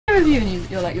with you, and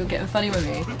you're like, you're getting funny with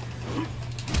me.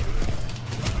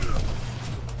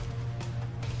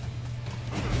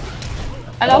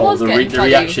 And I was getting funny,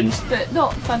 reactions. But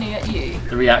not funny at you.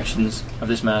 The reactions of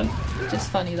this man. Just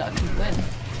funny that I could win.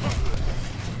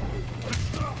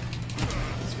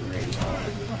 It's really hard.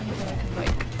 It's not anything I can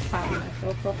like fan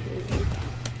myself properly.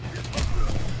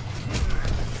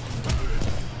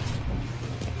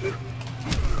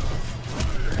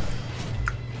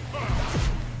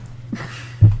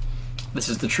 This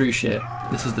is the true shit.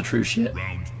 This is the true shit.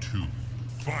 Round 2.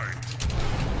 Fight.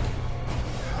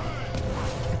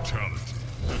 Fatality.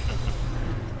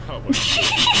 Quan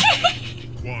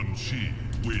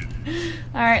wins.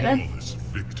 Alright then.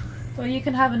 Victory. Well, you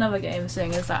can have another game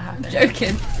seeing as that happened.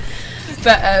 Joking.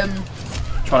 But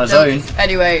trying to zone.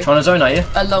 Anyway, trying to zone, are you?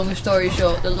 A long story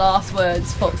short, the last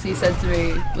words Foxy said to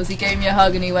me was he gave me a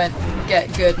hug and he went,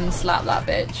 "Get good and slap that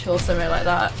bitch," or something like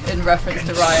that, in reference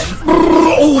to Ryan.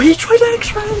 Oh, he tried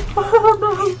X-ray! Oh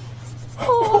no!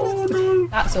 Oh no!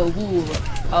 That's a wall.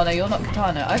 Oh no, you're not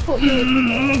Katana. I thought you were...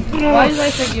 Why did I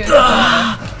think you were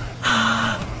Katana?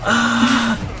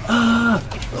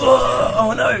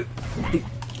 Oh no!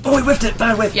 Oh, he whiffed it!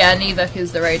 Bad whiff! Yeah, Nevek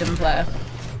is the Raiden player.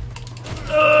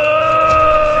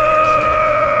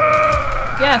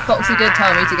 Yeah, Foxy did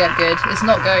tell me to get good. It's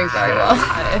not going very well.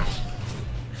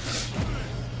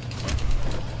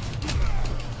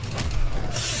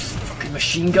 Fucking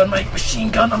machine gun, mate!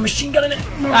 Machine gun! I'm machine gunning it!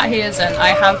 That he isn't. I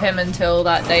have him until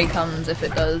that day comes, if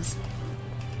it does.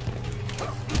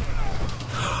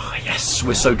 Yes,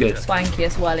 we're so good.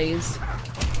 Swankiest wellies.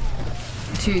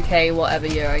 2K whatever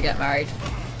year I get married.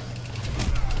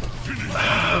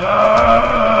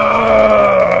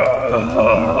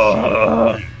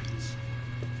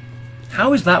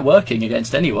 How is that working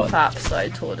against anyone? Fap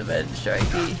side tournament,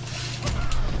 strikey.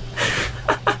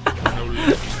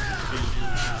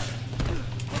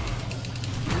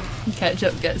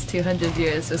 Ketchup gets 200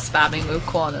 viewers for spamming with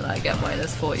Quan, and I get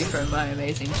 -40 from my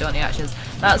amazing Johnny actions.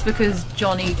 That's because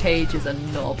Johnny Cage is a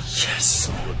knob. Yes!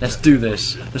 Let's do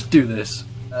this. Let's do this.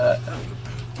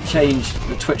 Change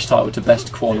the Twitch title to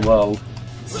Best Quan World.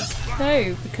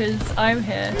 No, because I'm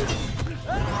here.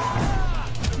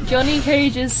 Johnny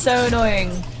Cage is so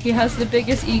annoying. He has the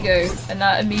biggest ego, and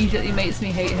that immediately makes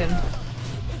me hate him.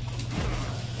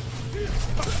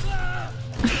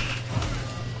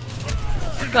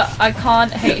 But I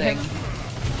can't hate him.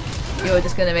 You're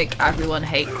just gonna make everyone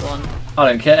hate Quan. I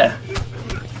don't care.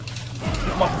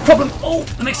 My problem. Oh,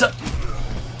 the mix-up.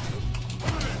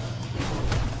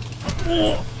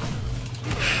 Oh.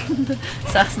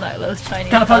 Sassenach loves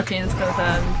Chinese cartoons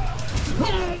confirmed.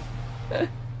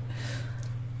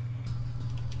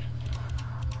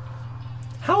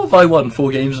 How have I won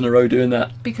 4 games in a row doing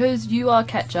that? Because you are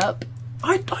Ketchup.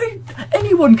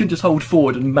 Anyone can just hold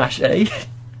forward and mash A.